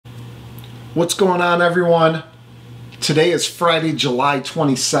What's going on, everyone? Today is Friday, July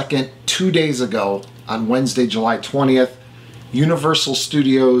 22nd. 2 days ago, on Wednesday, July 20th, Universal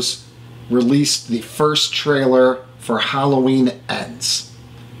Studios released the first trailer for Halloween Ends.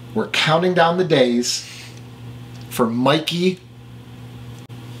 We're counting down the days for Mikey.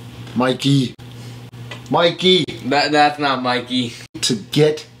 That's not Mikey. To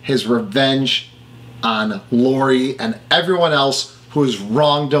get his revenge on Laurie and everyone else who has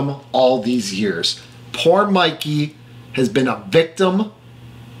wronged him all these years. Poor Mikey has been a victim.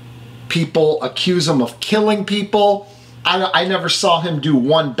 People accuse him of killing people. I never saw him do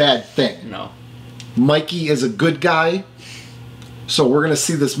one bad thing. No. Mikey is a good guy. So we're going to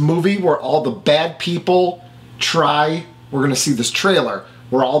see this movie where all the bad people try. We're going to see this trailer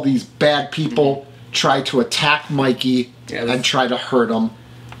where all these bad people try to attack Mikey and try to hurt him.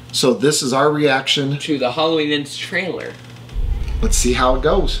 So this is our reaction to the Halloween Ends trailer. Let's see how it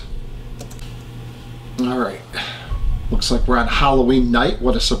goes. Alright. Looks like we're on Halloween night.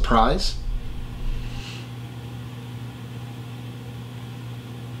 What a surprise.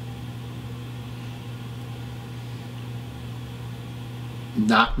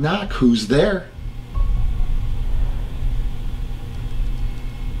 Knock knock. Who's there?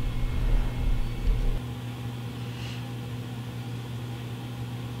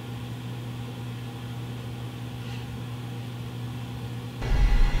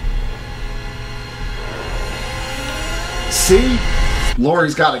 See?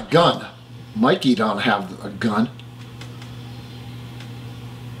 Laurie's got a gun. Mikey don't have a gun.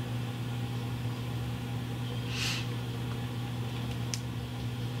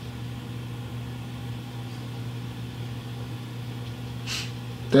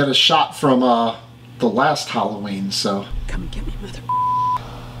 They had a shot from the last Halloween, so... Come and get me, mother...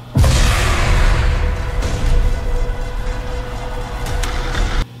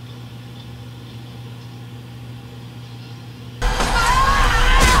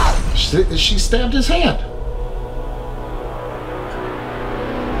 She stabbed his hand.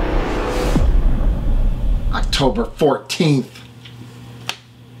 October 14th.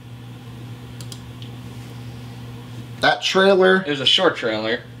 That trailer. It was a short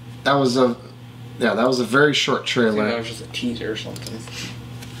trailer. That was a very short trailer. That was just a teaser or something.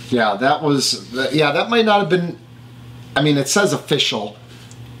 Yeah, that was. Yeah, that might not have been. I mean, it says official,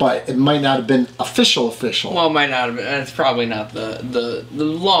 but it might not have been official. Well, it might not have been. It's probably not the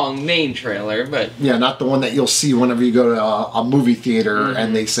long main trailer, but... Yeah, not the one that you'll see whenever you go to a movie theater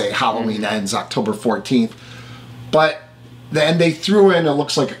and they say Halloween Ends October 14th. But then they threw in, it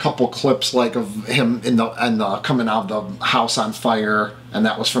looks like a couple clips like of him in the coming out of the house on fire, and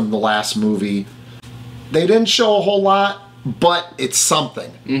that was from the last movie. They didn't show a whole lot, but it's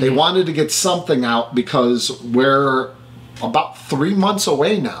something. They wanted to get something out because we're about 3 months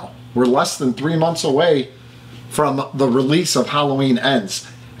away now. We're less than 3 months away from the release of Halloween Ends,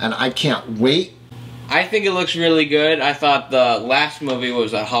 and I can't wait. I think it looks really good. I thought the last movie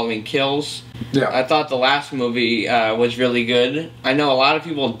was Halloween Kills. Yeah. I thought the last movie was really good. I know a lot of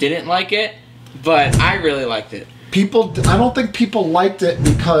people didn't like it, but I really liked it. I don't think people liked it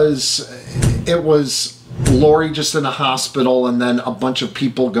because it was Laurie just in a hospital and then a bunch of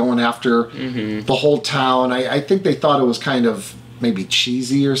people going after the whole town. I think they thought it was kind of maybe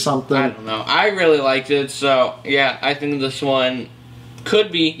cheesy or something. I don't know. I really liked it, so yeah, I think this one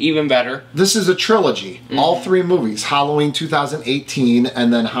could be even better. This is a trilogy. All three movies, Halloween 2018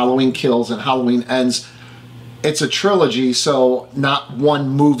 and then Halloween Kills and Halloween Ends. It's a trilogy, so not one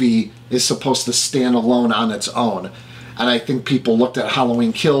movie is supposed to stand alone on its own. And I think people looked at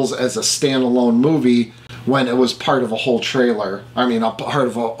Halloween Kills as a standalone movie when it was part of a whole trailer. I mean, a part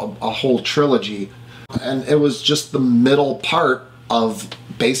of a whole trilogy. And it was just the middle part of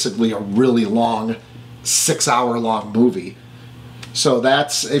basically a really long, 6-hour-long movie. So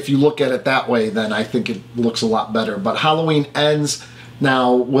that's, if you look at it that way, then I think it looks a lot better. But Halloween Ends,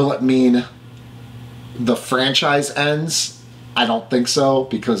 now, will it mean the franchise ends? I don't think so,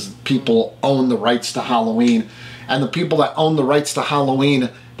 because people own the rights to Halloween. And the people that own the rights to Halloween,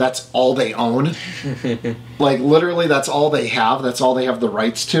 that's all they own. Like, literally, that's all they have. That's all they have the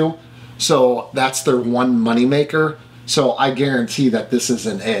rights to. So that's their one moneymaker. So I guarantee that this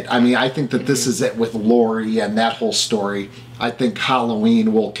isn't it. I mean, I think that this is it with Laurie and that whole story. I think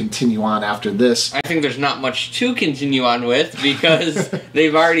Halloween will continue on after this. I think there's not much to continue on with because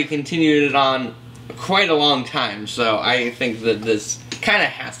they've already continued it on quite a long time. So I think that this kind of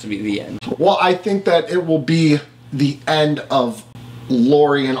has to be the end. Well, I think that it will be the end of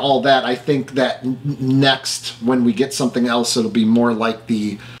Laurie and all that. I think that next, when we get something else, it'll be more like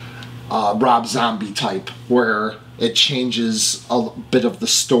the Rob Zombie type, where it changes a bit of the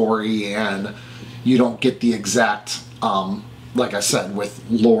story, and you don't get the exact, like I said, with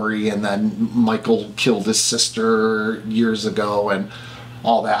Laurie, and then Michael killed his sister years ago, and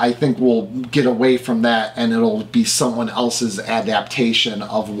all that. I think we'll get away from that, and it'll be someone else's adaptation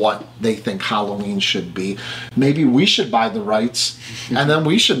of what they think Halloween should be. Maybe we should buy the rights, and then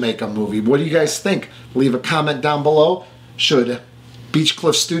we should make a movie. What do you guys think? Leave a comment down below. Should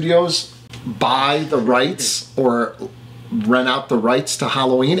Beechcliff Studios buy the rights or rent out the rights to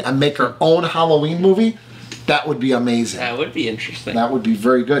Halloween and make our own Halloween movie? That would be amazing. That would be interesting. That would be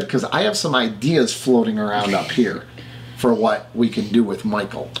very good, because I have some ideas floating around up here for what we can do with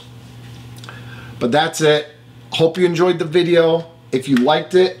Michael. But that's it. Hope you enjoyed the video. If you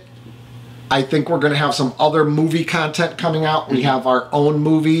liked it, I think we're going to have some other movie content coming out. We have our own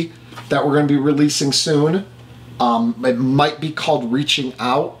movie that we're going to be releasing soon. It might be called Reaching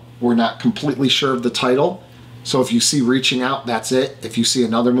Out. We're not completely sure of the title. So if you see Reaching Out, that's it. If you see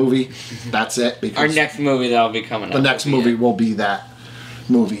another movie, that's it. Our next movie that'll be coming up. The next movie will be that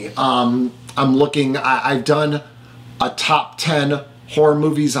movie. I'm looking, I've done a top 10 horror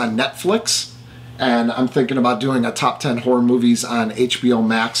movies on Netflix, and I'm thinking about doing a top 10 horror movies on HBO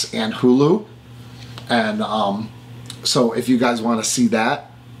Max and Hulu. And so if you guys want to see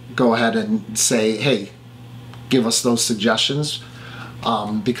that, go ahead and say, hey, give us those suggestions,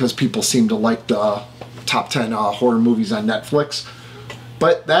 because people seem to like the top 10 horror movies on Netflix.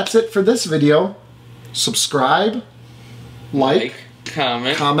 But that's it for this video. Subscribe, like,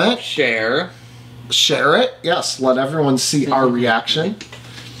 comment, share it. Yes, let everyone see our reaction.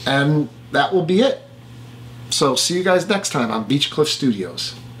 And that will be it. So see you guys next time on Beechcliff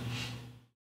Studios.